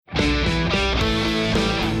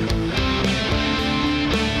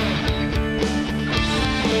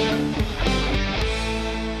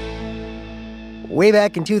Way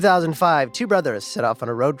back in 2005, two brothers set off on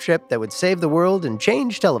a road trip that would save the world and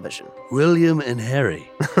change television. William and Harry.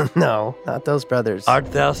 No, not those brothers.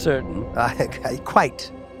 Art thou certain?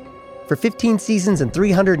 Quite. For 15 seasons and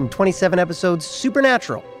 327 episodes,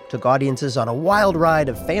 Supernatural took audiences on a wild ride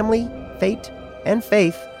of family, fate, and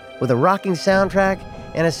faith with a rocking soundtrack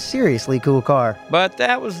and a seriously cool car. But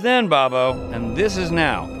that was then, Bobo, and this is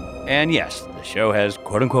now. And yes, the show has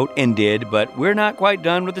quote-unquote ended, but we're not quite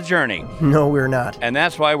done with the journey. No, we're not. And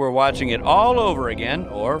that's why we're watching it all over again,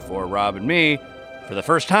 or for Rob and me, for the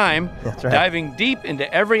first time, That's right. diving deep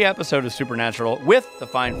into every episode of Supernatural with the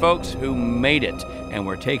fine folks who made it. And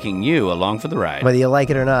we're taking you along for the ride. Whether you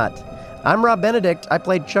like it or not. I'm Rob Benedict. I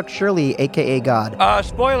played Chuck Shirley, a.k.a. God.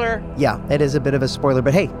 Spoiler. Yeah, it is a bit of a spoiler,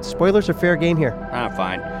 but hey, spoilers are fair game here.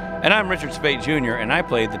 Fine. And I'm Richard Speight Jr., and I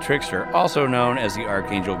played the Trickster, also known as the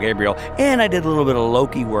Archangel Gabriel, and I did a little bit of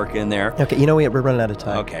Loki work in there. Okay, you know we're running out of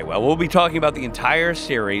time. Okay, well, we'll be talking about the entire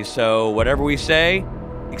series, so whatever we say,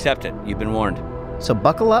 accept it. You've been warned. So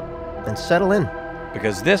buckle up and settle in.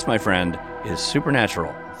 Because this, my friend, is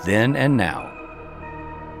Supernatural, then and now.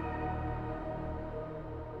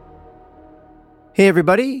 Hey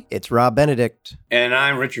everybody, it's Rob Benedict. And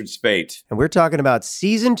I'm Richard Speight. And we're talking about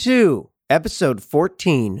Season 2, Episode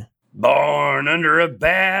 14. Born under a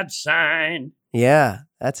bad sign. Yeah,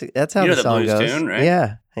 that's how the song goes. Tune, right?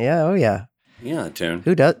 Yeah, oh yeah. Yeah, the tune.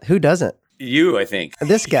 Who doesn't? You, I think.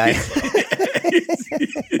 This guy.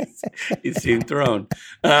 He's seen thrown.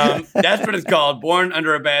 That's what it's called, Born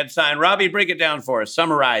Under a Bad Sign. Robbie, break it down for us.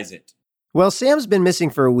 Summarize it. Well, Sam's been missing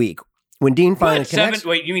for a week. When Dean finally connects...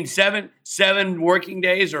 You mean seven working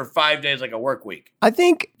days or 5 days like a work week? I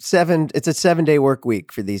think it's a 7-day work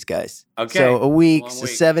week for these guys. Okay. So a week,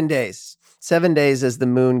 7 days. 7 days as the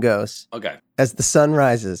moon goes. Okay. As the sun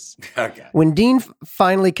rises. Okay. When Dean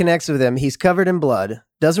finally connects with him, he's covered in blood.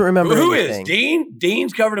 Doesn't remember anything. Who is Dean?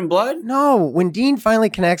 Dean's covered in blood? No, when Dean finally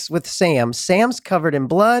connects with Sam, Sam's covered in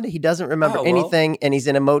blood. He doesn't remember anything, and he's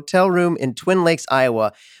in a motel room in Twin Lakes,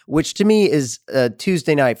 Iowa, which to me is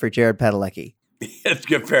Tuesday night for Jared Padalecki. That's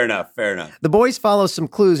good. Fair enough. The boys follow some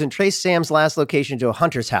clues and trace Sam's last location to a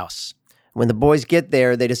hunter's house. When the boys get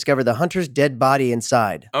there, they discover the hunter's dead body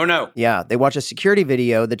inside. Oh, no. Yeah, they watch a security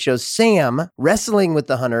video that shows Sam wrestling with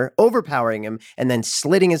the hunter, overpowering him, and then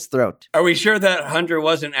slitting his throat. Are we sure that hunter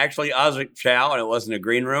wasn't actually Osric Chow and it wasn't a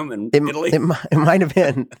green room in Italy? It might have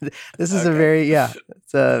been. This is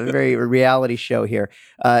it's a very reality show here.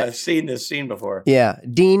 I've seen this scene before. Yeah,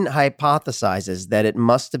 Dean hypothesizes that it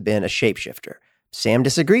must have been a shapeshifter. Sam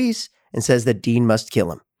disagrees and says that Dean must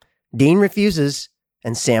kill him. Dean refuses,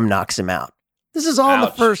 and Sam knocks him out. This is all in the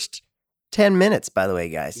first 10 minutes, by the way,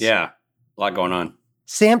 guys. Yeah, a lot going on.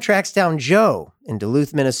 Sam tracks down Joe in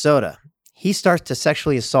Duluth, Minnesota. He starts to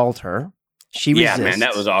sexually assault her. She resists. Yeah, man,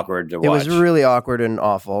 that was awkward to watch. It was really awkward and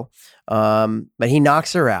awful. But he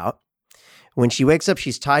knocks her out. When she wakes up,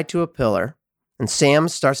 she's tied to a pillar. And Sam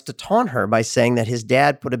starts to taunt her by saying that his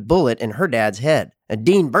dad put a bullet in her dad's head.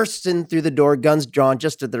 Dean bursts in through the door, guns drawn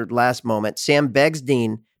just at the last moment. Sam begs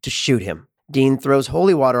Dean to shoot him. Dean throws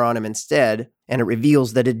holy water on him instead, and it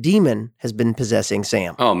reveals that a demon has been possessing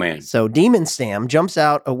Sam. Oh, man. So Demon Sam jumps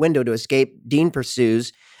out a window to escape. Dean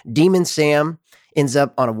pursues. Demon Sam ends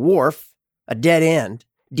up on a wharf, a dead end.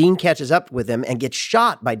 Dean catches up with him and gets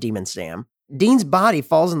shot by Demon Sam. Dean's body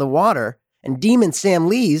falls in the water, and Demon Sam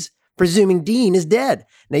leaves, presuming Dean is dead.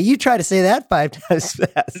 Now, you try to say that 5 times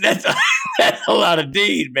fast. That's a lot of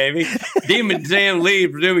Dean, baby. Demon Sam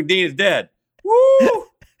leaves, presuming Dean is dead. Woo!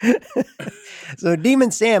 So Demon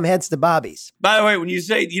Sam heads to Bobby's. By the way, when you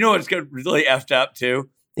say, you know what's really effed up too?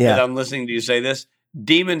 Yeah. As I'm listening to you say this,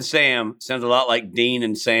 Demon Sam sounds a lot like Dean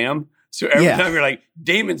and Sam. So every time you're like,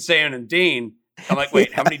 Demon Sam and Dean, I'm like,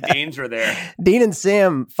 wait, how many Deans are there? Dean and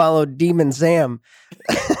Sam followed Demon Sam.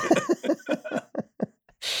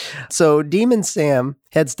 So Demon Sam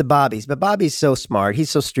heads to Bobby's, but Bobby's so smart. He's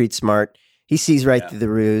so street smart. He sees right through the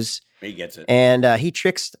ruse. He gets it. And he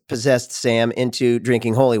tricks possessed Sam into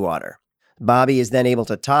drinking holy water. Bobby is then able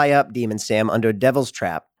to tie up Demon Sam under a devil's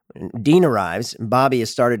trap. Dean arrives, and Bobby has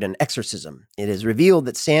started an exorcism. It is revealed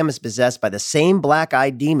that Sam is possessed by the same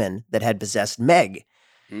black-eyed demon that had possessed Meg.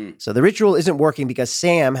 So the ritual isn't working because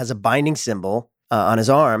Sam has a binding symbol on his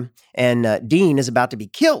arm, and Dean is about to be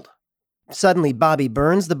killed. Suddenly, Bobby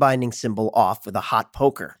burns the binding symbol off with a hot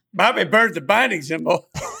poker. Bobby burns the binding symbol.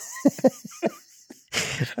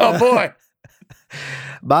 Oh, boy.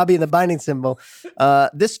 Bobby and the binding symbol.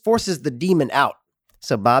 This forces the demon out.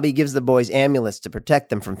 So Bobby gives the boys amulets to protect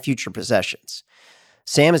them from future possessions.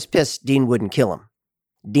 Sam is pissed Dean wouldn't kill him.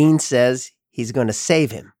 Dean says he's going to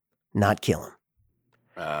save him, not kill him.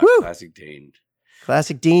 Classic Dean.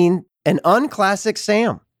 Classic Dean. An unclassic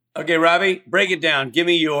Sam. Okay, Robbie, break it down. Give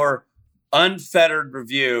me your unfettered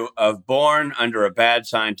review of Born Under a Bad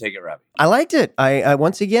Sign. Take it, Robbie. I liked it. I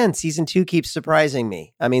once again, season 2 keeps surprising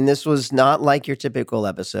me. I mean, this was not like your typical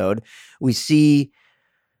episode. We see,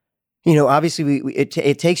 obviously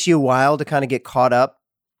it takes you a while to kind of get caught up.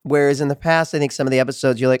 Whereas in the past, I think some of the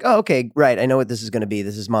episodes you're like, oh, okay, right. I know what this is going to be.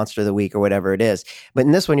 This is Monster of the Week or whatever it is. But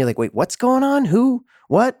in this one, you're like, wait, what's going on? Who?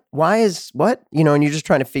 What? Why is what? And you're just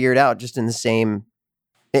trying to figure it out just in the same,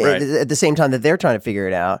 at the same time that they're trying to figure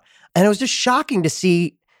it out. And it was just shocking to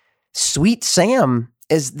see Sweet Sam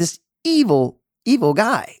as this evil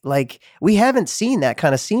guy. Like, we haven't seen that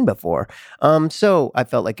kind of scene before. So I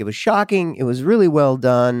felt like it was shocking. It was really well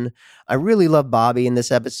done. I really love Bobby in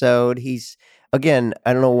this episode. He's, again,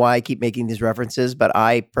 I don't know why I keep making these references, but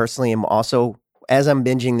I personally am also, as I'm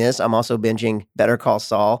binging this, I'm also binging Better Call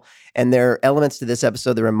Saul. And there are elements to this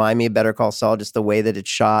episode that remind me of Better Call Saul, just the way that it's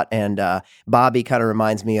shot. And Bobby kind of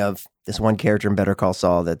reminds me of this one character in Better Call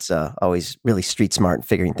Saul that's always really street smart and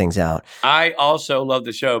figuring things out. I also love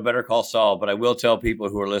the show Better Call Saul, but I will tell people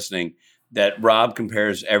who are listening that Rob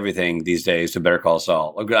compares everything these days to Better Call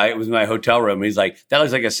Saul. I was in my hotel room, and he's like, that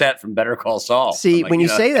looks like a set from Better Call Saul. See, when you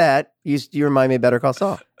say that, you remind me of Better Call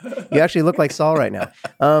Saul. You actually look like Saul right now.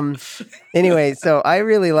 Anyway, so I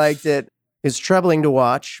really liked it. It's troubling to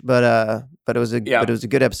watch, but it was a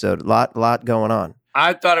good episode. A lot going on.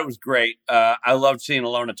 I thought it was great. I loved seeing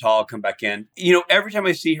Alona Tall come back in. Every time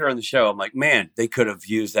I see her on the show, I'm like, man, they could have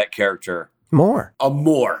used that character more.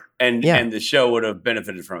 And the show would have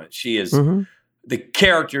benefited from it. She is the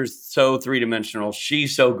character's so three-dimensional.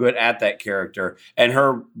 She's so good at that character, and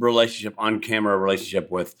her on-camera relationship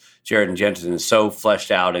with Jared and Jensen is so fleshed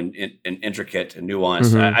out and intricate and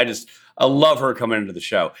nuanced. I love her coming into the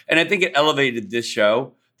show, and I think it elevated this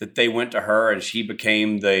show that they went to her and she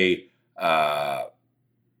became the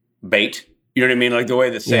bait. You know what I mean? Like the way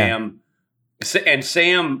that Sam,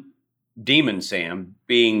 Demon Sam,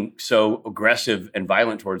 being so aggressive and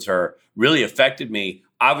violent towards her really affected me.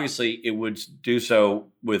 Obviously, it would do so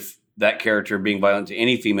with that character being violent to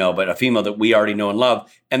any female, but a female that we already know and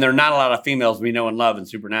love. And there are not a lot of females we know and love in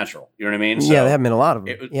Supernatural. You know what I mean? So there haven't been a lot of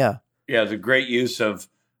them. It was a great use of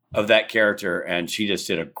that character, and she just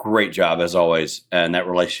did a great job as always. And that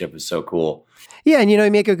relationship is so cool. Yeah, and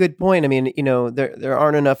you make a good point. I mean, there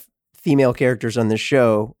aren't enough female characters on this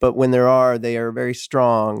show, but when there are, they are very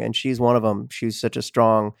strong, and she's one of them. She's such a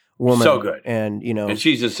strong woman. So good. And, and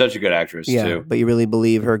she's just such a good actress, too. But you really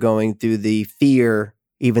believe her going through the fear,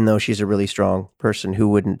 even though she's a really strong person who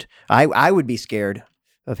wouldn't. I would be scared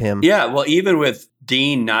of him. Yeah, well, even with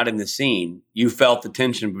Dean not in the scene, you felt the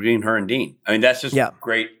tension between her and Dean. I mean, that's just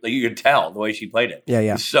great. Like, you could tell the way she played it. Yeah.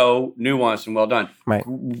 It's so nuanced and well done. Right.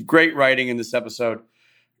 Great writing in this episode.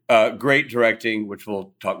 Great directing, which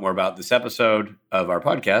we'll talk more about this episode of our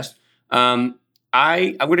podcast. I'm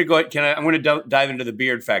going to go. I'm going to dive into the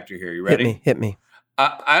beard factor here. You ready? Hit me.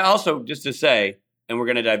 I also, just to say, and we're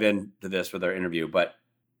going to dive into this with our interview, but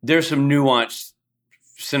there's some nuanced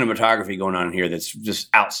cinematography going on here that's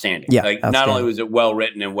just outstanding. Yeah, not only was it well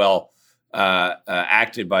written and well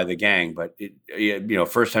acted by the gang, but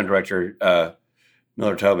first time director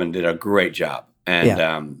Miller Tobin did a great job.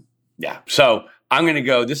 And so I'm going to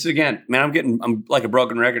go. This is again, man. I'm like a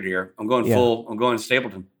broken record here. I'm going full. I'm going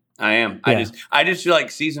Stapleton. I am. Yeah. I just feel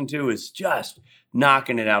like season 2 is just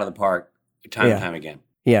knocking it out of the park time and time again.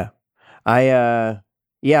 Yeah. I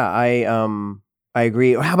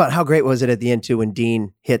agree. How great was it at the end too when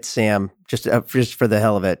Dean hit Sam just for the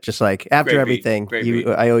hell of it, just like after everything,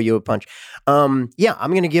 I owe you a punch. I'm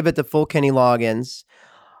going to give it the full Kenny Loggins.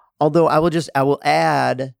 Although I will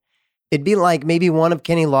add, it'd be like maybe one of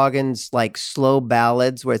Kenny Loggins' like slow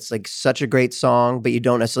ballads where it's like such a great song, but you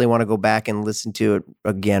don't necessarily want to go back and listen to it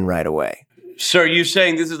again right away. So are you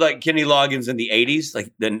saying this is like Kenny Loggins in the 80s,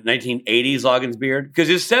 like the 1980s Loggins beard? Because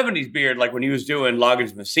his 70s beard, like when he was doing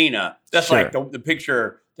Loggins Messina, that's like the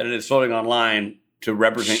picture that it is floating online to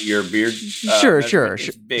represent your beard. Sure.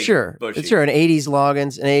 Bushy. Sure. An 80s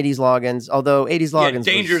Loggins, although 80s Loggins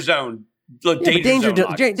Danger Zone.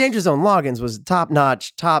 Danger Zone Loggins was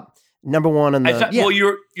top-notch, number one on the... Well,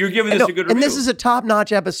 you're giving this a good review. And this is a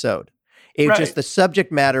top-notch episode. It just the subject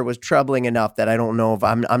matter was troubling enough that I don't know if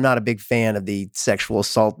I'm not a big fan of the sexual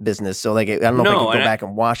assault business. So like I don't know if I can go back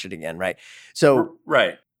and watch it again, right? So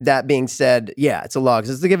that being said, it's a Loggins.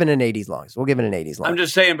 Let's give it an 80s Loggins. We'll give it an 80s Loggins. I'm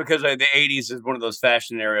just saying because the 80s is one of those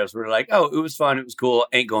fashion areas where like, oh, it was fun, it was cool,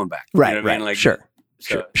 ain't going back. Right, you know what I mean? Like, sure.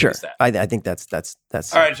 So Sure. That. I think that's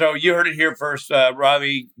all right. So you heard it here first.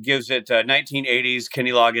 Robbie gives it 1980s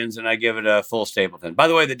Kenny Loggins, and I give it a full Stapleton. By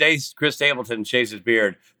the way, the day Chris Stapleton shaves his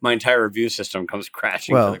beard, my entire review system comes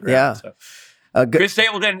crashing to the ground. Yeah. So. Chris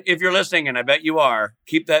Stapleton, if you're listening, and I bet you are,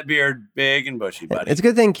 keep that beard big and bushy, buddy. It's a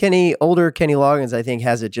good thing older Kenny Loggins, I think,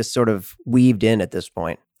 has it just sort of weaved in at this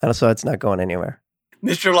point. And so it's not going anywhere.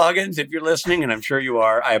 Mr. Loggins, if you're listening, and I'm sure you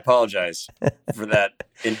are, I apologize for that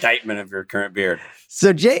indictment of your current beard.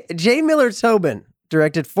 So J. Miller Tobin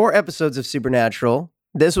directed 4 episodes of Supernatural.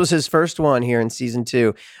 This was his first one here in season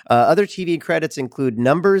 2. Other TV credits include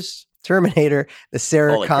Numbers, Terminator, The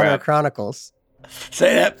Sarah Connor Chronicles.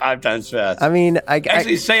 Say that 5 times fast. I mean, I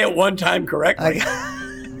say it 1 time correctly.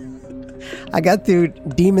 I got through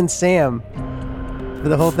Demon Sam for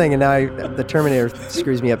the whole thing, and now the Terminator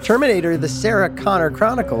screws me up. Terminator, The Sarah Connor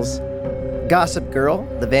Chronicles, Gossip Girl,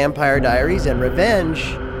 The Vampire Diaries, and Revenge.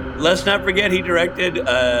 Let's not forget he directed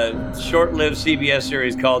a short-lived CBS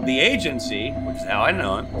series called The Agency, which is how I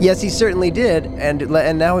know him. Yes, he certainly did, and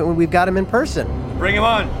now we've got him in person. Bring him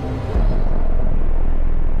on.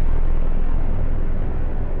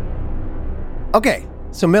 Okay,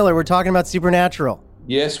 so Miller, we're talking about Supernatural.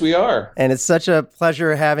 Yes, we are. And it's such a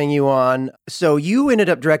pleasure having you on. So you ended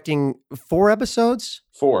up directing 4 episodes?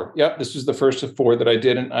 4. Yep, this was the first of 4 that I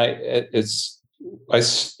did, and I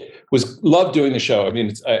loved doing the show. I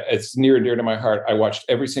mean, it's near and dear to my heart. I watched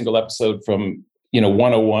every single episode from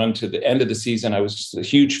 101 to the end of the season. I was just a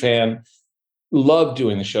huge fan. Loved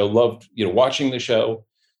doing the show. Loved watching the show.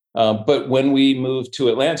 But when we moved to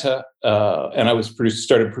Atlanta and I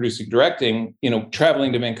started producing, directing,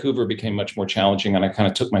 traveling to Vancouver became much more challenging, and I kind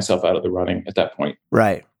of took myself out of the running at that point.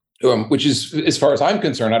 Right. Which is, as far as I'm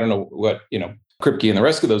concerned, I don't know what Kripke and the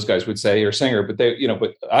rest of those guys would say, or Singer, but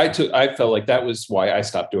but I felt like that was why I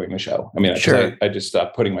stopped doing the show. I mean, sure. I just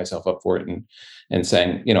stopped putting myself up for it and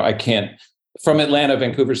saying, I can't. From Atlanta,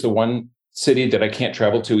 Vancouver's the one city that I can't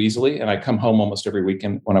travel to easily, and I come home almost every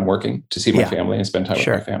weekend when I'm working to see my family and spend time with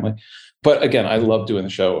my family. But again, I love doing the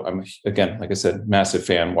show. I'm, again, like I said, massive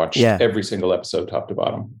fan. Watched every single episode, top to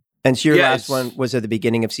bottom. And so your last one was at the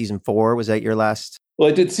beginning of season 4. Was that your last? Well,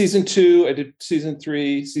 I did season 2, I did season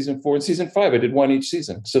 3, season 4, and season 5. I did 1 each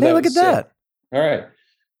season. So look at that. All right.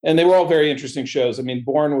 And they were all very interesting shows. I mean,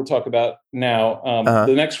 Bourne we'll talk about now.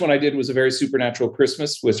 The next one I did was a very supernatural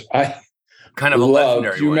Christmas, which I kind of a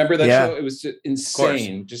legendary. Do you remember that show? It was just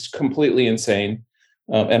insane, just completely insane,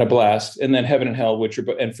 and a blast. And then Heaven and Hell,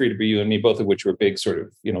 and Free to Be You and Me, both of which were big sort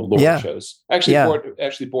of lore shows.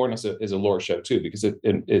 Actually, Bourne is a lore show too, because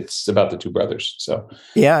it's about the 2 brothers. So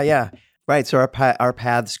right. So our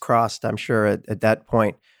paths crossed, I'm sure, at that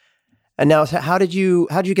point. And now, how did you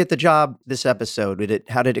get the job this episode?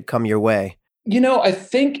 How did it come your way? I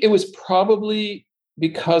think it was probably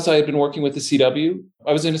because I had been working with the CW.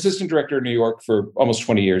 I was an assistant director in New York for almost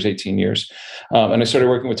 20 years, 18 years. And I started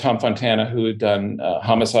working with Tom Fontana, who had done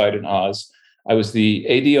Homicide and Oz. I was the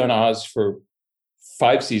AD on Oz for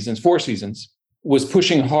 4 seasons, was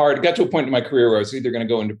pushing hard. Got to a point in my career where I was either going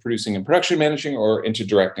to go into producing and production managing or into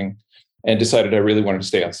directing, and decided I really wanted to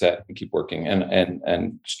stay on set and keep working,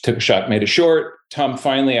 and took a shot, made a short. Tom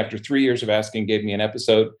finally, after 3 years of asking, gave me an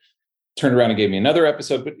episode, turned around and gave me another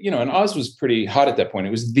episode. But, and Oz was pretty hot at that point.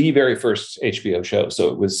 It was the very first HBO show. So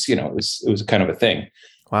it was, it was kind of a thing.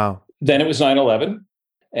 Wow. Then it was 9/11.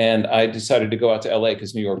 And I decided to go out to LA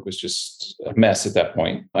because New York was just a mess at that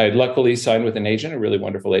point. I had luckily signed with an agent, a really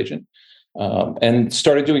wonderful agent, and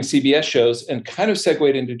started doing CBS shows and kind of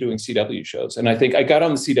segued into doing CW shows. And I think I got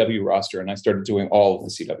on the CW roster and I started doing all of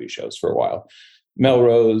the CW shows for a while.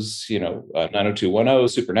 Melrose, 90210,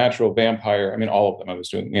 Supernatural, Vampire. I mean, all of them I was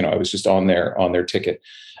doing, I was just on their ticket.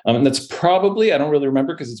 And that's probably, I don't really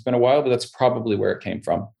remember because it's been a while, but that's probably where it came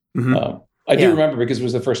from. Mm-hmm. I do remember because it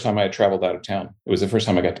was the first time I had traveled out of town. It was the first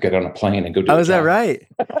time I got to get on a plane and go do is that right?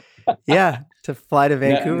 Yeah, to fly to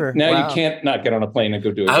Vancouver. Now you can't not get on a plane and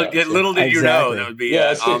go do it. Little did you know that would be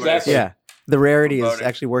exactly. Yeah, the rarity is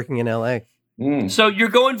actually working in LA. So you're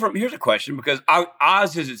going from, here's a question, because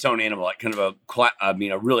Oz is its own animal, like kind of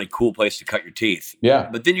a really cool place to cut your teeth. Yeah.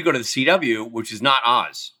 But then you go to the CW, which is not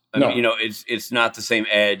Oz. I mean, it's not the same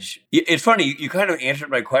edge. It's funny, you kind of answered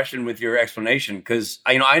my question with your explanation, because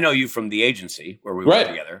I know you from The Agency, where we worked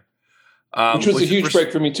together. Which was a huge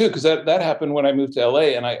break for me too, because that happened when I moved to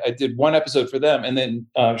LA, and I did 1 episode for them, and then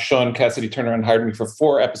Sean Cassidy turned around and hired me for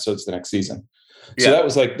 4 episodes the next season. So that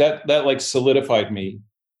was like that like solidified me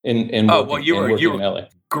in working, you were in LA.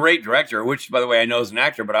 Great director, which by the way I know as an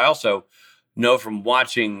actor, but I also know from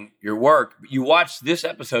watching your work. You watched this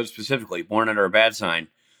episode specifically, Born Under a Bad Sign,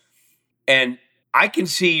 and I can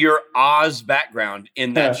see your Oz background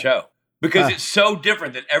in that show. because it's so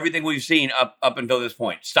different than everything we've seen up until this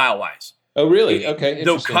point, style wise. Oh, really? Okay.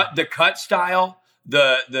 The cut style,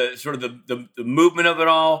 the sort of the movement of it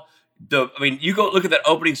all. You go look at that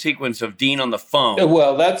opening sequence of Dean on the phone.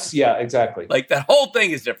 Well, exactly. Like that whole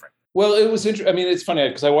thing is different. Well, it was interesting. I mean, it's funny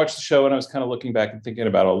because I watched the show and I was kind of looking back and thinking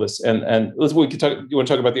about all this. And we could talk. You want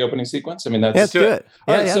to talk about the opening sequence? I mean, that's good.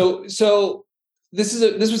 All right. So this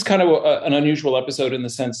was kind of an unusual episode in the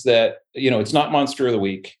sense that it's not Monster of the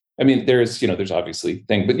Week. I mean, there's obviously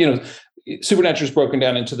thing, but Supernatural is broken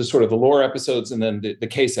down into the sort of the lore episodes and then the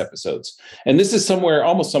case episodes. And this is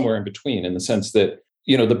almost somewhere in between, in the sense that,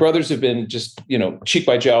 the brothers have been just, cheek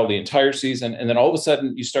by jowl the entire season. And then all of a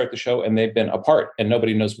sudden you start the show and they've been apart and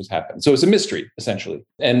nobody knows what's happened. So it's a mystery, essentially.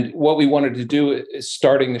 And what we wanted to do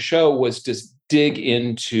starting the show was just dig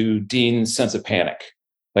into Dean's sense of panic.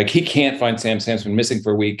 Like, he can't find Sam. Sam's been missing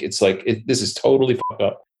for a week. It's like, this is totally fucked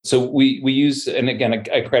up. So we use, and again,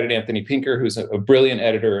 I credit Anthony Pinker, who's a brilliant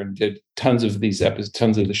editor and did tons of these episodes,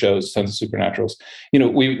 tons of the shows, tons of Supernaturals.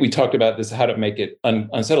 We talked about this, how to make it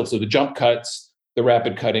unsettled. So the jump cuts, the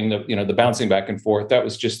rapid cutting, the bouncing back and forth, that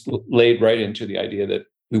was just laid right into the idea that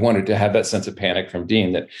we wanted to have that sense of panic from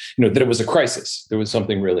Dean, that, that it was a crisis. There was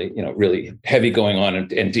something really, really heavy going on,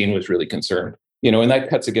 and Dean was really concerned. And that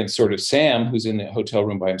cuts against sort of Sam, who's in the hotel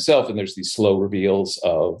room by himself, and there's these slow reveals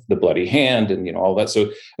of the bloody hand and all that.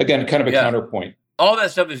 So again, kind of a counterpoint. All that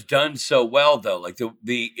stuff is done so well, though. Like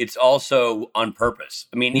it's also on purpose.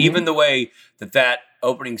 I mean, even the way that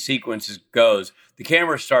opening sequence goes, the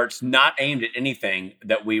camera starts not aimed at anything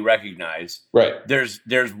that we recognize. Right. There's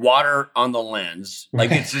water on the lens.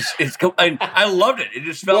 Like I loved it. It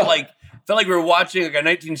just felt like we were watching like a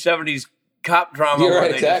 1970s cop drama. You're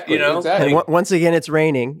right, exactly. And once again, it's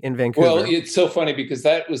raining in Vancouver. Well, it's so funny because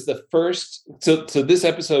that was the first. So this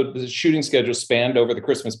episode, the shooting schedule spanned over the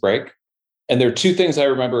Christmas break, and there are two things I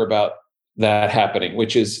remember about that happening,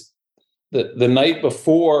 which is the night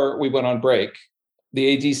before we went on break,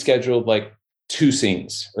 the AD scheduled like 2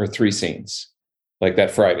 scenes or 3 scenes, like that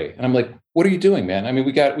Friday, and I'm like, "What are you doing, man? I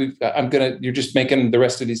mean, you're just making the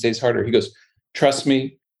rest of these days harder." He goes, "Trust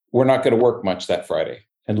me, we're not going to work much that Friday."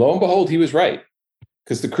 And lo and behold, he was right.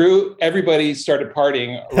 Because the crew, everybody started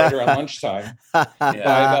partying right around lunchtime. By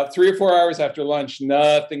about 3 or 4 hours after lunch,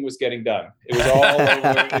 nothing was getting done. It was all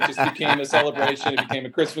over. It just became a celebration. It became a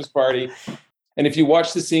Christmas party. And if you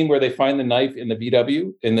watch the scene where they find the knife in the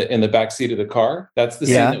VW, in the back seat of the car, that's the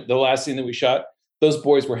scene, the last scene that we shot. Those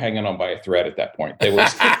boys were hanging on by a thread at that point. They were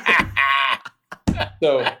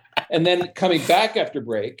and then coming back after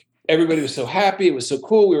break, everybody was so happy. It was so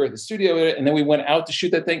cool. We were at the studio with it. And then we went out to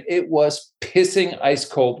shoot that thing. It was pissing ice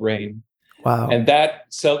cold rain. Wow. And that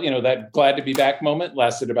glad to be back moment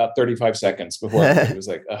lasted about 35 seconds before it was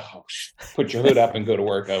like, oh, put your hood up and go to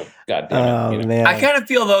work. Oh, God damn it. Man. I kind of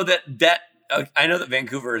feel, though, that I know that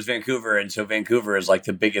Vancouver is Vancouver. And so Vancouver is like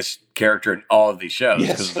the biggest character in all of these shows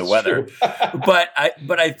because of the weather. but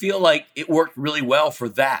I feel like it worked really well for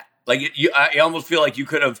that. Like I almost feel like you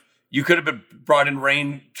could have been brought in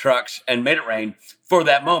rain trucks and made it rain for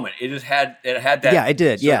that moment. It had that. Yeah, it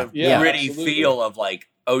did. Sort of gritty feel of like,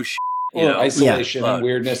 oh shit, isolation and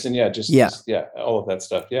weirdness and all of that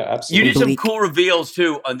stuff. Yeah, absolutely. You did some cool reveals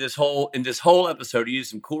too in this whole episode. You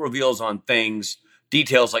used some cool reveals on things,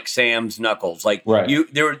 details like Sam's knuckles. Like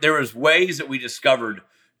there was ways that we discovered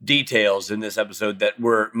details in this episode that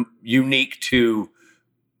were unique to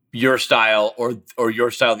your style or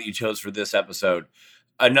your style that you chose for this episode.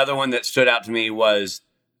 Another one that stood out to me was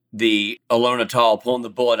the Alona Tall pulling the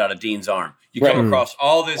bullet out of Dean's arm. You come across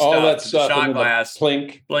all that stuff, shot glass,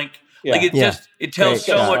 blink. Yeah. Like it tells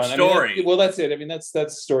so much story. I mean, that's it. I mean,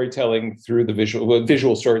 that's storytelling through the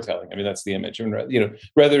visual storytelling. I mean, that's the image. And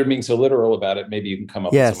rather than being so literal about it, maybe you can come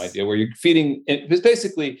up with some idea where you're feeding. Because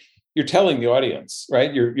basically, you're telling the audience,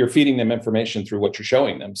 right? You're feeding them information through what you're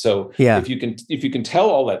showing them. So if you can tell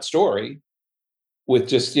all that story with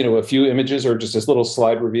just a few images or just this little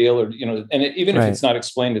slide reveal, or and even if it's not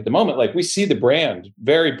explained at the moment, like we see the brand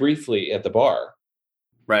very briefly at the bar,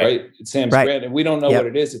 right? It's Sam's brand, and we don't know what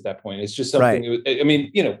it is at that point. It's just something. I mean,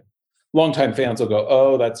 longtime fans will go,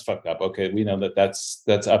 "Oh, that's fucked up." Okay, we know that's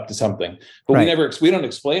up to something, but we don't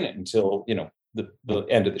explain it until the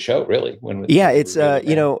end of the show, really.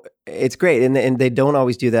 It's great, and they don't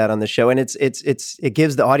always do that on the show, and it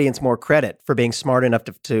gives the audience more credit for being smart enough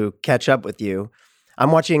to catch up with you.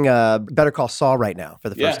 I'm watching Better Call Saul right now for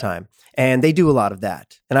the first time, and they do a lot of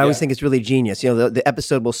that. And I always think it's really genius. The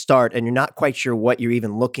episode will start, and you're not quite sure what you're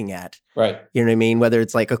even looking at. Right. You know what I mean? Whether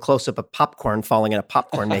it's like a close-up of popcorn falling in a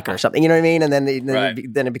popcorn maker or something. You know what I mean? And then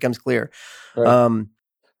it becomes clear. Right.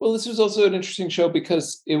 Well, this was also an interesting show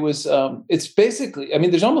because it was, it's basically, I mean,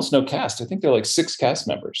 there's almost no cast. I think there are like 6 cast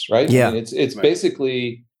members, right? Yeah. I mean, it's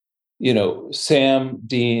basically, Sam,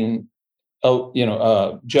 Dean,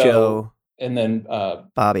 Joe, and then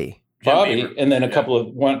Bobby, and then a couple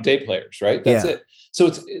of day players, right? That's it. So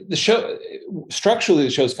it's the show structurally. The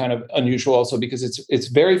show's kind of unusual also because it's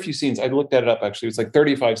very few scenes. I looked that up actually. It's like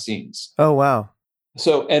 35 scenes. Oh wow!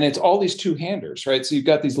 So and it's all these two-handers, right? So you've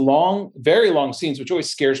got these long, very long scenes, which always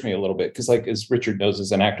scares me a little bit because, like as Richard knows,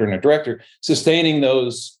 as an actor and a director, sustaining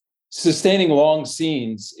long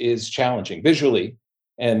scenes is challenging visually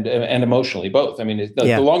and emotionally both. I mean,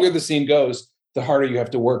 the longer the scene goes, the harder you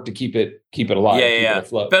have to work to keep it alive, keep it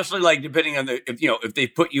afloat. Especially like depending on if they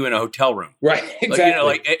put you in a hotel room, right?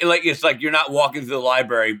 Exactly. Like it's like you're not walking through the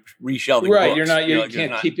library reshelving right. books. You're not. You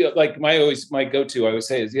can't keep it. Like my go-to. I always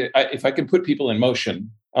say is if I can put people in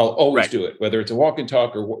motion, I'll always do it. Whether it's a walk and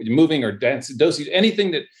talk or moving or dance,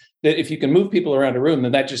 anything that if you can move people around a room,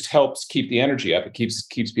 then that just helps keep the energy up. It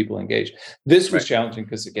keeps people engaged. This was challenging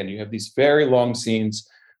because again, you have these very long scenes.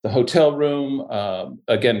 The hotel room,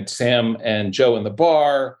 again, Sam and Joe in the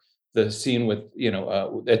bar, the scene with,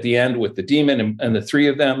 at the end with the demon and the 3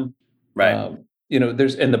 of them. Right.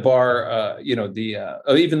 There's in the bar,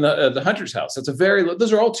 even the hunter's house.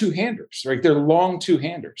 Those are all two-handers, right? They're long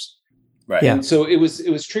two-handers. Right. Yeah. And so it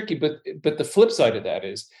was tricky, but the flip side of that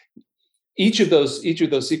is each of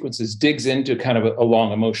those sequences digs into kind of a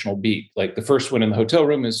long emotional beat. Like the first one in the hotel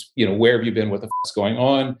room is, where have you been? What the f***'s going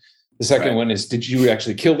on? The second one is, did you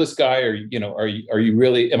actually kill this guy? Or, are you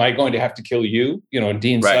really, am I going to have to kill you? On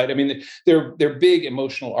Dean's side. I mean, they're big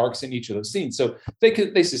emotional arcs in each of those scenes. So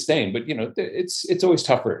they sustain, but it's always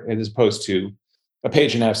tougher as opposed to a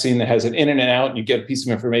page and a half scene that has an in and out and you get a piece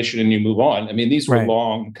of information and you move on. I mean, these were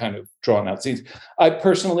long kind of drawn out scenes. I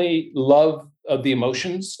personally love the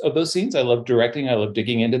emotions of those scenes. I love directing. I love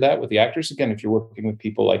digging into that with the actors. Again, if you're working with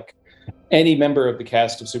people like any member of the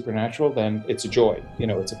cast of Supernatural, then it's a joy.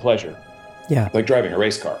 It's a pleasure. Yeah. Like driving a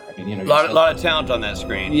race car. I mean, a lot of talent on that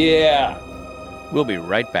screen. Yeah. We'll be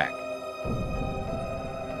right back.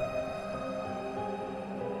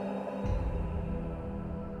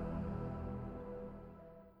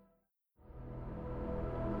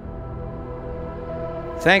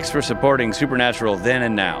 Thanks for supporting Supernatural then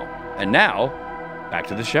and now. And now, back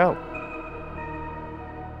to the show.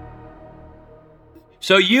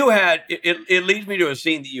 So you had, it leads me to a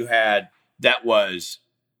scene that you had that was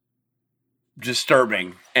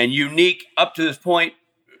disturbing and unique up to this point.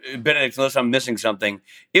 Benedict, unless I'm missing something,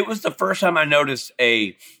 it was the first time I noticed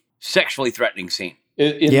a sexually threatening scene.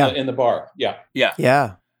 In the bar. Yeah. Yeah.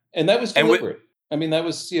 Yeah. And that was deliberate. I mean, that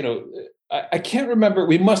was, I can't remember.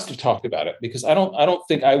 We must have talked about it because I don't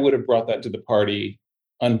think I would have brought that to the party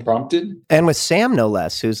unprompted. And with Sam, no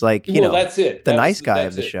less, who's like, that's it. The nice guy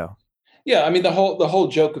of the show. Yeah, I mean the whole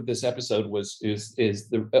joke of this episode is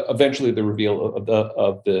eventually the reveal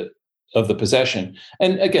of the possession.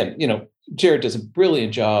 And again, Jared does a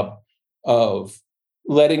brilliant job of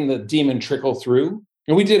letting the demon trickle through.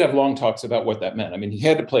 And we did have long talks about what that meant. I mean, he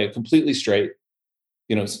had to play it completely straight,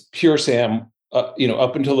 pure Sam,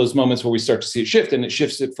 up until those moments where we start to see it shift, and it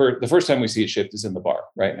shifts it for the first time we see it shift is in the bar,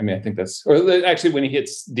 right? I mean, I think actually when he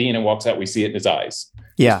hits Dean and walks out, we see it in his eyes,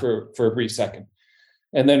 for a brief second.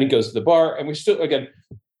 And then he goes to the bar, and we still, again,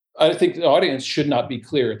 I think the audience should not be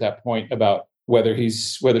clear at that point about whether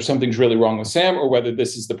something's really wrong with Sam or whether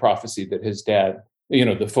this is the prophecy that his dad,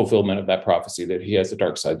 the fulfillment of that prophecy that he has a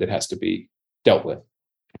dark side that has to be dealt with.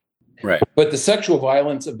 Right. But the sexual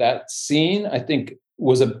violence of that scene, I think,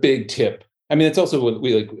 was a big tip. I mean, it's also what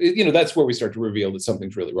we like, that's where we start to reveal that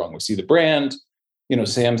something's really wrong. We see the brand,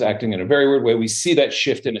 Sam's acting in a very weird way. We see that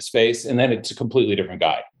shift in his face, and then it's a completely different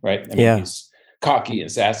guy, right? I mean, he's cocky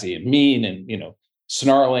and sassy and mean and,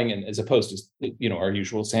 snarling, and as opposed to, our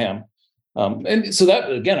usual Sam. And so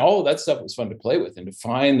that, again, all of that stuff was fun to play with and to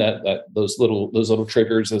find those little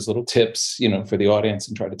triggers, those little tips, for the audience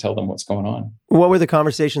and try to tell them what's going on. What were the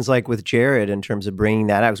conversations like with Jared in terms of bringing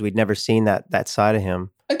that out? Because we'd never seen that side of him.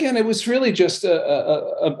 Again, it was really just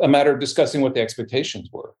a matter of discussing what the expectations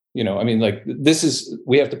were. I mean, like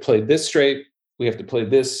we have to play this straight. We have to play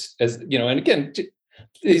this as, and again,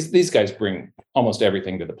 these guys bring almost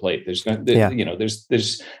everything to the plate. There's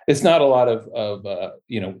it's not a lot of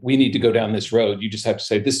we need to go down this road. You just have to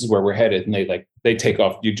say, this is where we're headed. And they take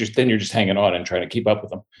off. You're just hanging on and trying to keep up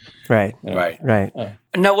with them. Right. Right.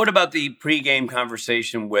 Now, what about the pregame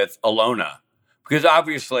conversation with Alona? Because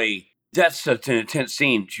obviously that's such an intense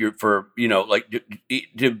scene we're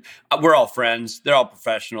all friends. They're all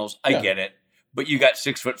professionals. I get it. but you got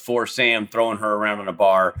 6'4" Sam throwing her around in a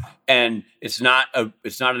bar, and it's not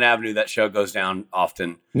an avenue that show goes down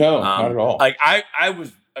often. No, not at all. Like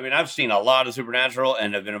I've seen a lot of Supernatural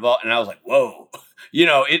and have been involved, and I was like, whoa,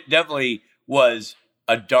 it definitely was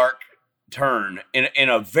a dark turn in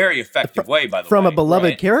a very effective way, by the way. From a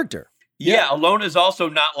beloved character. Yeah, Alona's also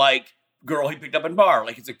not like girl he picked up in bar.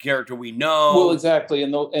 Like, it's a character we know. Well, exactly.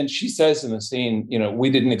 And she says in the scene,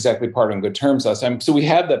 we didn't exactly part on good terms last time. So we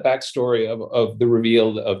have that backstory of the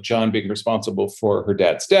reveal of John being responsible for her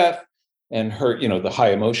dad's death and her, the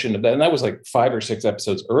high emotion of that. And that was like 5 or 6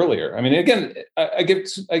 episodes earlier. I mean, again, I give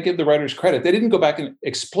the writers credit. They didn't go back and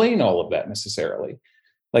explain all of that necessarily.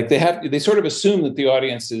 Like they sort of assume that the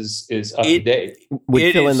audience is up to date.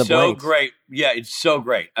 It is so great. Yeah, it's so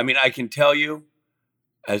great. I mean, I can tell you,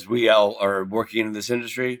 as we all are working in this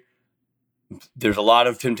industry, there's a lot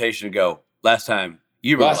of temptation to go, last time.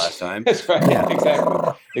 You remember last time. That's right.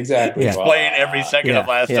 Yeah, exactly. Yeah. Explain every second of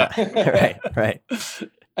last time. Right.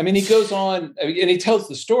 I mean, he goes on, and he tells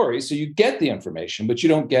the story, so you get the information, but you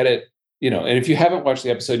don't get it, and if you haven't watched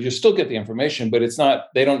the episode, you still get the information, but it's not,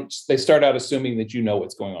 they start out assuming that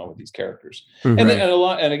what's going on with these characters. Mm-hmm.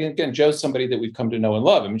 And again, Jo's somebody that we've come to know and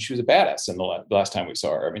love. I mean, she was a badass in the last time we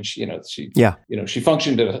saw her. I mean, she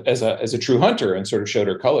functioned as a true hunter and sort of showed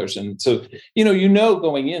her colors. And so,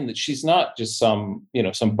 going in that she's not just some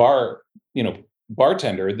bar,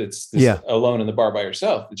 bartender that's alone in the bar by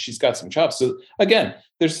herself, that she's got some chops. So again,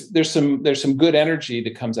 there's some good energy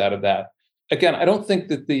that comes out of that. Again, I don't think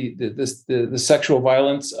that the sexual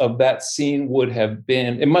violence of that scene would have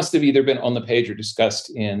been. It must have either been on the page or discussed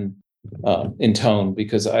in tone,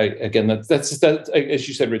 because that's as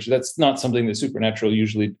you said, Richard, that's not something that Supernatural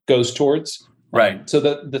usually goes towards. Right. So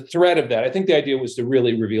the threat of that, I think the idea was to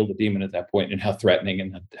really reveal the demon at that point and how threatening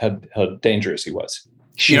and how dangerous he was.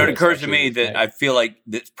 It occurs to me that I feel like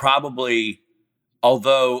that's probably,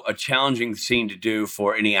 although a challenging scene to do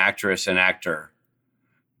for any actress and actor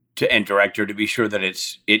and director, to be sure that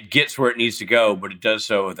it gets where it needs to go, but it does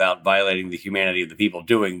so without violating the humanity of the people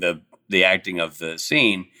doing the acting of the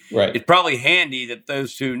scene. Right. It's probably handy that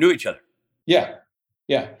those two knew each other. Yeah.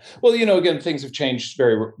 Well, again, things have changed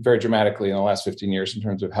very, very dramatically in the last 15 years in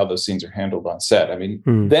terms of how those scenes are handled on set. I mean,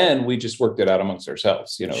 then we just worked it out amongst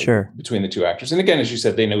ourselves, between the two actors. And again, as you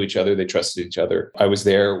said, they knew each other, they trusted each other. I was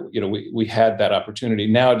there, we had that opportunity.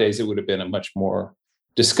 Nowadays, it would have been a much more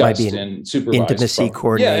discussed and supervised intimacy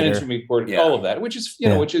coordinator. Yeah, an intimacy coordinator, all of that, which is,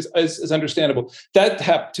 which is understandable.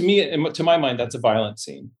 That to me, to my mind, that's a violent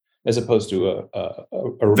scene as opposed to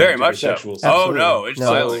a very much so. Scene. Oh no, it's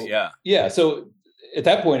violent. Yeah. So at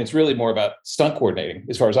that point, it's really more about stunt coordinating,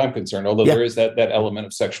 as far as I'm concerned. Although there is that element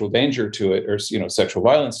of sexual danger to it, or sexual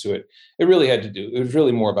violence to it. It really had to do. It was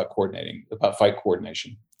really more about coordinating, about fight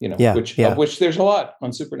coordination. Of which there's a lot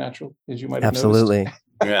on Supernatural, as you might have absolutely. noticed.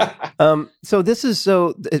 Yeah.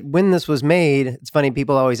 When this was made, it's funny.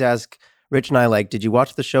 People always ask Rich and I, did you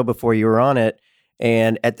watch the show before you were on it?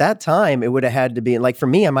 And at that time, it would have had to be for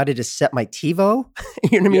me, I might have just set my TiVo,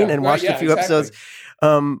 you know what I mean, and watched a few episodes.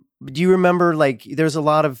 Do you remember there's a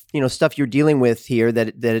lot of stuff you're dealing with here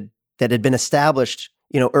that had been established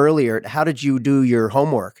earlier? How did you do your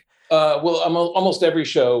homework? Well, almost every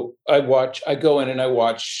show I watch, I go in and I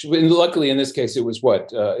watch. And luckily, in this case, it was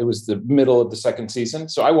it was the middle of the second season,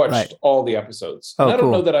 so I watched all the episodes. Oh, and I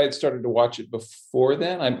don't know that I had started to watch it before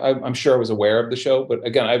then. I'm sure I was aware of the show, but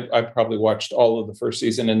again, I probably watched all of the first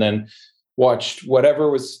season and then watched whatever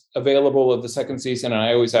was available of the second season. And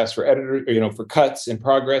I always ask for editor, for cuts in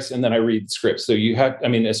progress, and then I read scripts. So you have,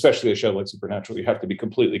 especially a show like Supernatural, you have to be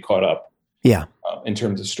completely caught up. Yeah, in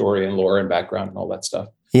terms of story and lore and background and all that stuff.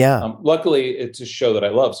 Yeah. Luckily, it's a show that I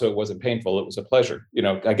love, so it wasn't painful. It was a pleasure.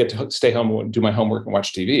 I get to stay home and do my homework and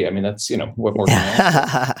watch TV. That's what more can I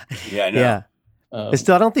ask? Yeah, I know. Yeah.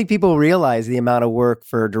 Still, I don't think people realize the amount of work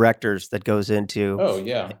for directors that goes into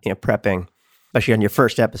prepping, especially on your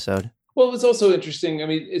first episode. Well, it was also interesting.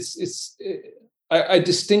 I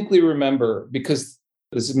distinctly remember, because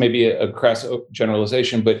this is maybe a crass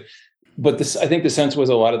generalization, but this, I think the sense was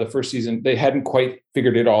a lot of the first season, they hadn't quite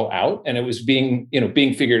figured it all out, and it was being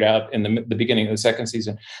figured out in the beginning of the second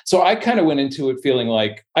season. So I kind of went into it feeling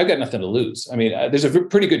like I've got nothing to lose. There's a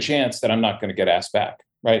pretty good chance that I'm not going to get asked back,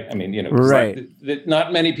 right? Right.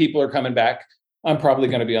 Not many people are coming back. I'm probably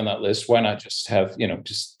going to be on that list. Why not just have,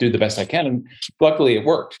 just do the best I can? And luckily it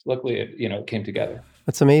worked. Luckily it came together.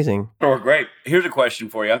 That's amazing. Oh, great. Here's a question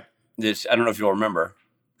for you. I don't know if you'll remember,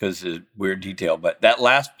 because it's a weird detail, but that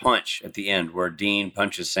last punch at the end where Dean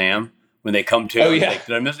punches Sam, when they come to. Oh, yeah. Like,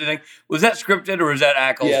 did I miss anything? Was that scripted or was that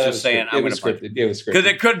Ackles just saying, I'm going to punch? It was scripted. Because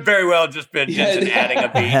it could very well just been Jensen adding a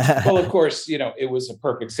beat. Well, of course, it was a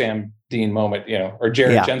perfect Sam Dean moment, or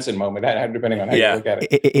Jared Jensen moment, depending on how you look at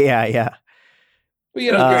it. Yeah. But,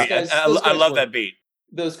 those guys I love that beat.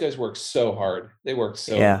 Those guys work so hard. They work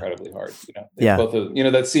so incredibly hard. Both of,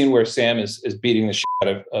 that scene where Sam is beating the shit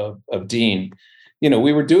out of Dean.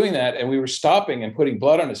 We were doing that and we were stopping and putting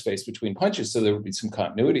blood on his face between punches, so there would be some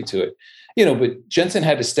continuity to it. But Jensen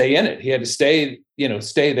had to stay in it. He had to stay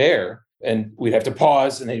there, and we'd have to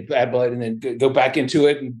pause and they'd add blood and then go back into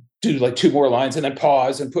it and do like 2 more lines and then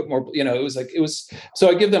pause and put more. It was. So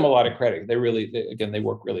I give them a lot of credit. They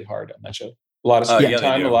work really hard on that show. A lot of screen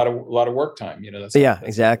time, a lot of work time. That's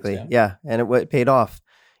exactly. Yeah, and it paid off.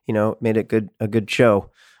 Made it a good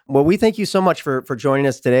show. Well, we thank you so much for joining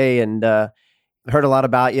us today, and heard a lot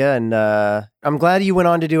about you. And I'm glad you went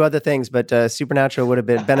on to do other things, but Supernatural would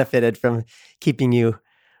have benefited from keeping you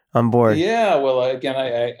on board. Yeah, well, again,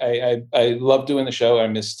 I love doing the show. I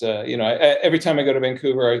missed, every time I go to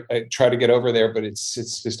Vancouver, I try to get over there, but it's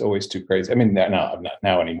just always too crazy. I mean, no, I'm not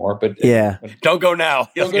now anymore, but don't go now.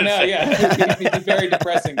 Don't go now. Yeah, it'd be very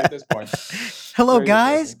depressing at this point. Hello,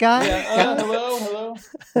 guys. Yeah, hello.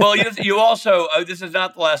 Well, you also, this is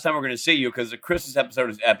not the last time we're going to see you because the Christmas episode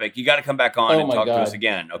is epic. You got to come back on and talk to us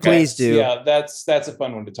again. Okay, please do. Yeah, that's a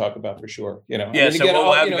fun one to talk about for sure. Yeah, so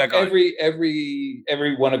we'll have you back on.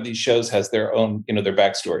 Every one of these shows has their own, their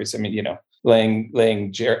backstories. I mean,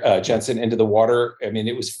 laying Jensen into the water. I mean,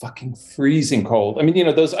 it was fucking freezing cold. I mean,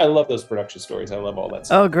 I love those production stories. I love all that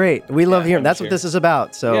stuff. Oh, great. We love hearing. That's what this is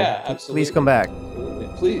about. So please come back. Absolutely.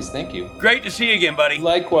 Please. Thank you. Great to see you again, buddy.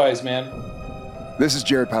 Likewise, man. This is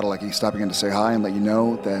Jared Padalecki stopping in to say hi and let you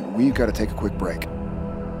know that we've got to take a quick break.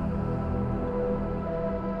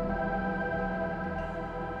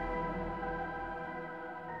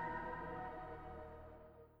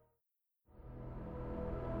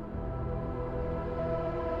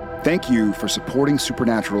 Thank you for supporting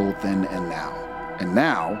Supernatural then and now. And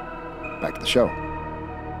now, back to the show.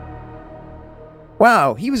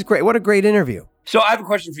 Wow, he was great. What a great interview. So I have a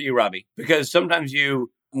question for you, Robbie, because sometimes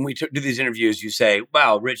when we do these interviews, you say,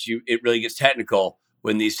 wow, Rich, it really gets technical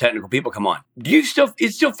when these technical people come on. It's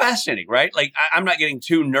still fascinating, right? Like, I'm not getting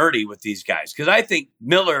too nerdy with these guys because I think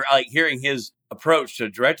Miller, like hearing his approach to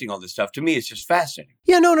directing all this stuff, to me, it's just fascinating.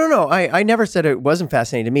 Yeah, no. I never said it wasn't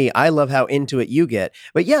fascinating to me. I love how into it you get.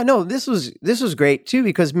 But yeah, no, this was great too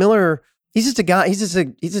because Miller, he's just a guy. He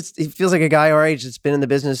feels like a guy our age that's been in the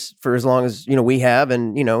business for as long as we have,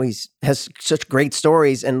 and has such great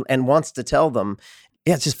stories and wants to tell them.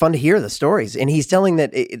 Yeah, it's just fun to hear the stories, and he's telling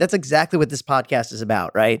that's exactly what this podcast is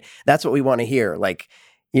about, right? That's what we want to hear. Like,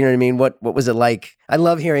 you know what I mean? What was it like? I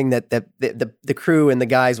love hearing that the crew and the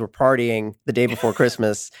guys were partying the day before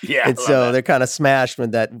Christmas. Yeah, and so they're kind of smashed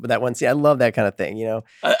with that one scene. I love that kind of thing.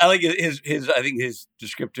 I like his I think his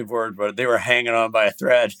descriptive word, but they were hanging on by a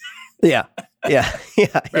thread. Yeah,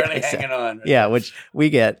 barely hanging on. Yeah, which we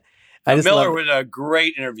get. Miller was a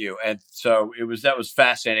great interview, and so that was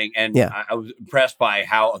fascinating, and I was impressed by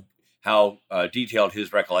how detailed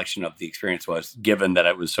his recollection of the experience was, given that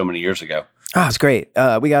it was so many years ago. Oh, it's great.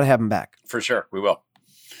 We got to have him back. For sure, we will.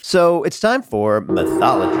 So it's time for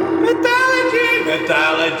mythology.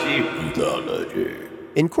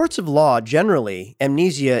 In courts of law, generally,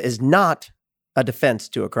 amnesia is not a defense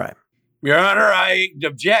to a crime. Your Honor, I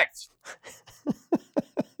object.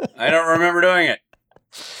 I don't remember doing it.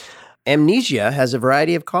 Amnesia has a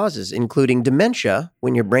variety of causes, including dementia,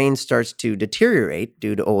 when your brain starts to deteriorate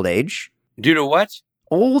due to old age. Due to what?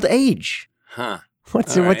 Old age. Huh.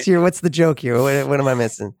 What's the joke here? What am I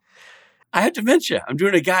missing? I have dementia. I'm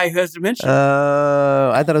doing a guy who has dementia.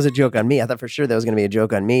 I thought it was a joke on me. I thought for sure that was going to be a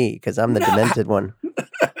joke on me because I'm the demented one.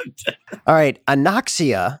 All right.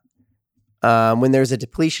 Anoxia, when there's a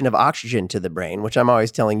depletion of oxygen to the brain, which I'm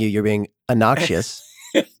always telling you, you're being anoxious.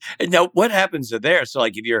 Now, what happens to there? So,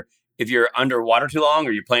 like, if you're underwater too long,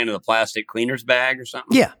 or you're playing in a plastic cleaner's bag or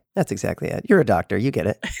something? Yeah, that's exactly it. You're a doctor. You get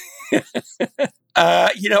it.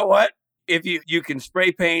 You know what? If you can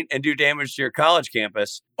spray paint and do damage to your college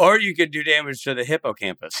campus, or you could do damage to the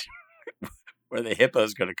hippocampus, where the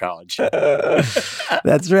hippos go to college.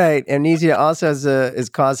 That's right. Amnesia also is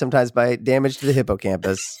caused sometimes by damage to the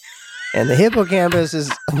hippocampus. And the hippocampus is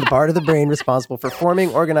the part of the brain responsible for forming,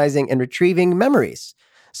 organizing, and retrieving memories.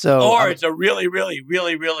 So, it's a really, really,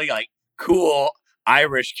 really, really like cool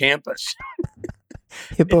Irish campus.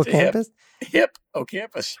 Hippocampus?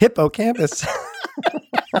 Hippocampus. Hippocampus.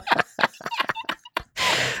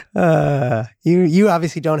 You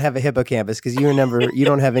obviously don't have a hippocampus because you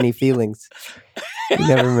don't have any feelings. You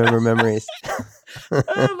never remember memories.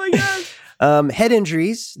 Oh my gosh. Head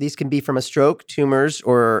injuries, these can be from a stroke, tumors,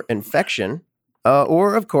 or infection.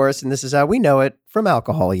 Or, of course, and this is how we know it, from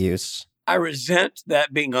alcohol use. I resent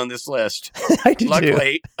that being on this list. I do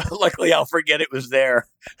Luckily, I'll forget it was there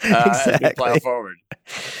as we plow forward.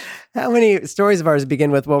 How many stories of ours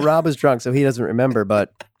begin with, well, Rob was drunk, so he doesn't remember,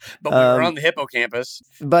 but... But we were on the hippocampus.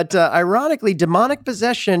 But ironically, demonic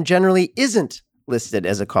possession generally isn't listed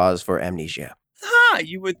as a cause for amnesia.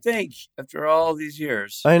 You would think after all these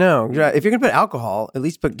years. I know. If you're going to put alcohol, at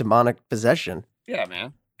least put demonic possession. Yeah,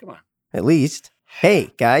 man. Come on. At least.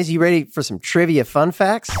 Hey, guys, you ready for some trivia fun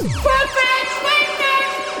facts?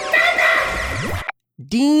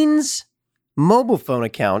 Dean's mobile phone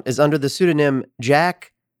account is under the pseudonym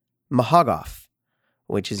Jack Mahogoff,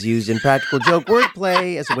 which is used in practical joke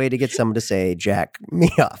wordplay as a way to get someone to say, jack me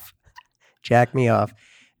off. Jack me off.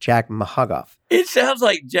 Jack Mahogoff. It sounds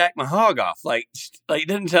like Jack Mahogoff. Like it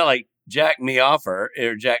doesn't sound like Jack me offer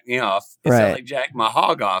or Jack me off. It sounds like Jack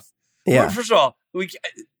Mahogoff. Yeah. Well, first of all,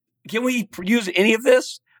 can we use any of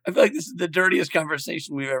this? I feel like this is the dirtiest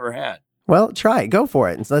conversation we've ever had. Well, try it. Go for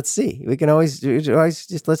it. And let's see. We can always just try to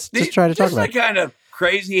talk about it. This is the kind of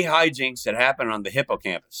crazy hijinks that happen on the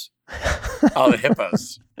hippocampus. All the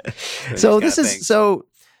hippos. So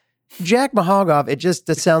Jack Mahogoff, it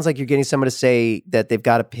sounds like you're getting someone to say that they've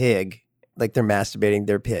got a pig, like they're masturbating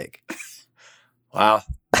their pig. Wow.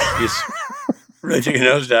 Just really took a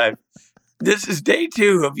nosedive. This is day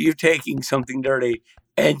 2 of you taking something dirty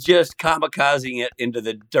and just kamikazing it into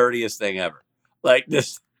the dirtiest thing ever. Like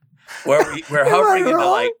this, where we're hovering into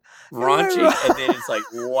like raunchy, and then it's like,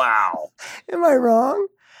 wow. Am I wrong?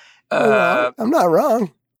 I'm not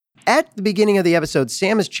wrong. At the beginning of the episode,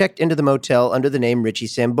 Sam is checked into the motel under the name Richie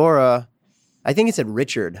Sambora. I think it said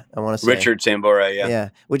Richard, I want to say. Richard Sambora, yeah. Yeah,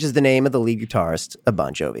 which is the name of the lead guitarist of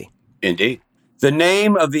Bon Jovi. Indeed. The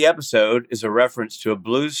name of the episode is a reference to a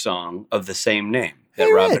blues song of the same name that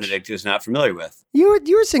Rob Benedict is not familiar with. You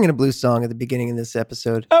were singing a blues song at the beginning of this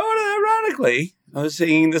episode. Oh, ironically, I was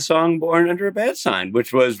singing the song Born Under a Bad Sign,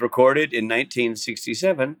 which was recorded in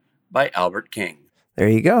 1967 by Albert King. There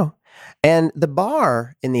you go. And the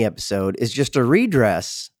bar in the episode is just a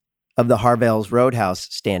redress of the Harvell's Roadhouse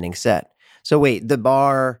standing set. So wait, the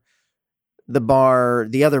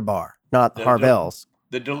other bar, not Harvell's.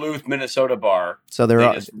 The Duluth, Minnesota bar. So they're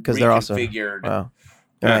also reconfigured. Wow.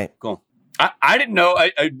 All right. Cool. I didn't know.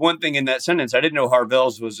 One thing in that sentence, I didn't know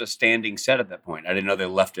Harvell's was a standing set at that point. I didn't know they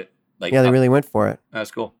left it. They really went for it.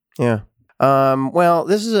 That's cool. Yeah. Well,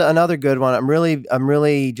 this is another good one. I'm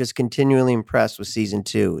really just continually impressed with season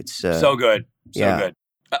 2. It's so good. Good.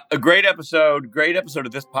 A great episode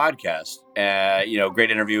of this podcast.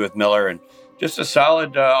 Great interview with Miller, and just a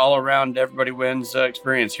solid all around everybody wins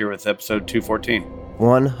experience here with episode 214.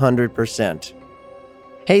 100%.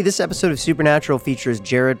 Hey, this episode of Supernatural features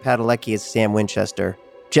Jared Padalecki as Sam Winchester,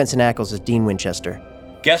 Jensen Ackles as Dean Winchester.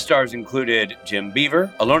 Guest stars included Jim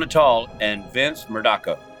Beaver, Alona Tall, and Vince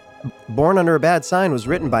Murdaco. Born Under a Bad Sign was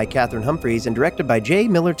written by Catherine Humphreys and directed by J.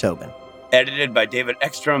 Miller Tobin. Edited by David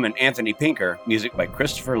Ekstrom and Anthony Pinker. Music by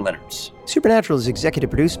Christopher Leonards. Supernatural is executive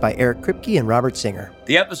produced by Eric Kripke and Robert Singer.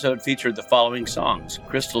 The episode featured the following songs: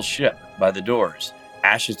 Crystal Ship by The Doors,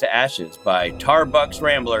 Ashes to Ashes by Tarbuck's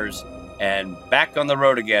Ramblers, and Back on the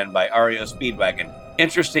Road Again by REO Speedwagon.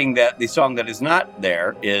 Interesting that the song that is not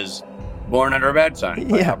there is Born Under a Bad Sign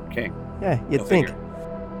by Albert King. Yeah, you'd think.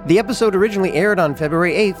 The episode originally aired on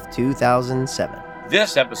February 8th, 2007.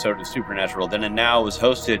 This episode of Supernatural Then and Now was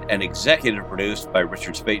hosted and executive produced by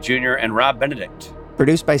Richard Speight Jr. and Rob Benedict.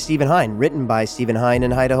 Produced by Stephen Hine, written by Stephen Hine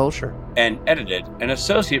and Haida Holscher. And edited and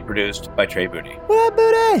associate produced by Trey Booty. What up,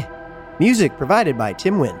 Booty? Music provided by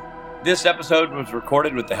Tim Wynn. This episode was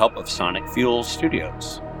recorded with the help of Sonic Fuel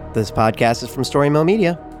Studios. This podcast is from Story Mill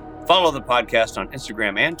Media. Follow the podcast on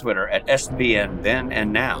Instagram and Twitter at SPN Then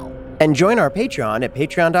and Now. And join our Patreon at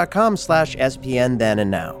patreon.com/SPN Then and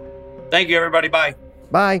Now. Thank you, everybody. Bye.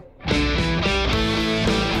 Bye.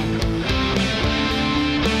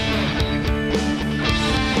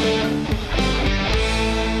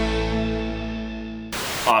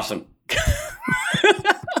 Awesome.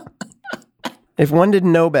 If one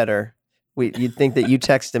didn't know better, you'd think that you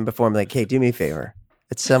text him before and be like, hey, do me a favor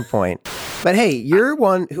at some point. But hey, you're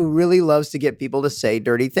one who really loves to get people to say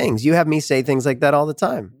dirty things. You have me say things like that all the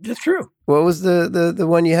time. That's true. What was the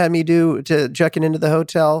one you had me do to checking into the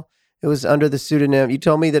hotel? It was under the pseudonym. You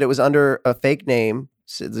told me that it was under a fake name.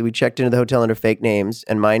 So we checked into the hotel under fake names,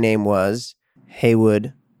 and my name was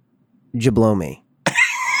Haywood Jablomi.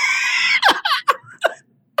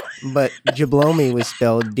 But Jablomi was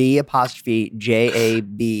spelled D''Jablowme.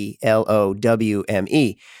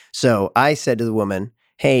 So I said to the woman,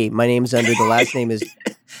 hey, my name's under the last name is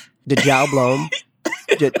Djalblom.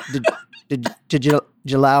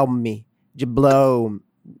 Jalaume.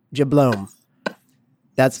 Jablom.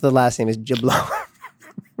 That's the last name is Jablom.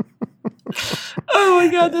 Oh my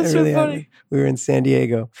God, that's so funny. We were in San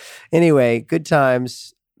Diego. Anyway, good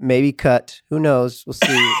times. Maybe cut. Who knows? We'll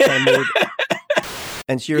see.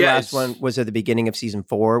 And so your last one was at the beginning of season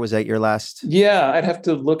 4. Was that your last? Yeah, I'd have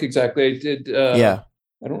to look exactly. I did.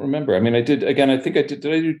 I don't remember. I mean, I did, again, I think I did.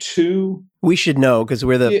 Did I do 2? We should know because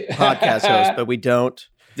we're the podcast host, but we don't.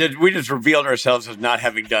 We just revealed ourselves as not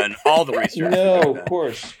having done all the research. No, of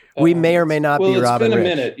course. We may or may not be Robin Rich. Well, it's been a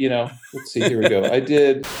minute, you know. Let's see. Here we go. I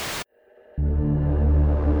did.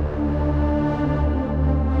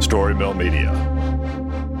 Story Mill Media.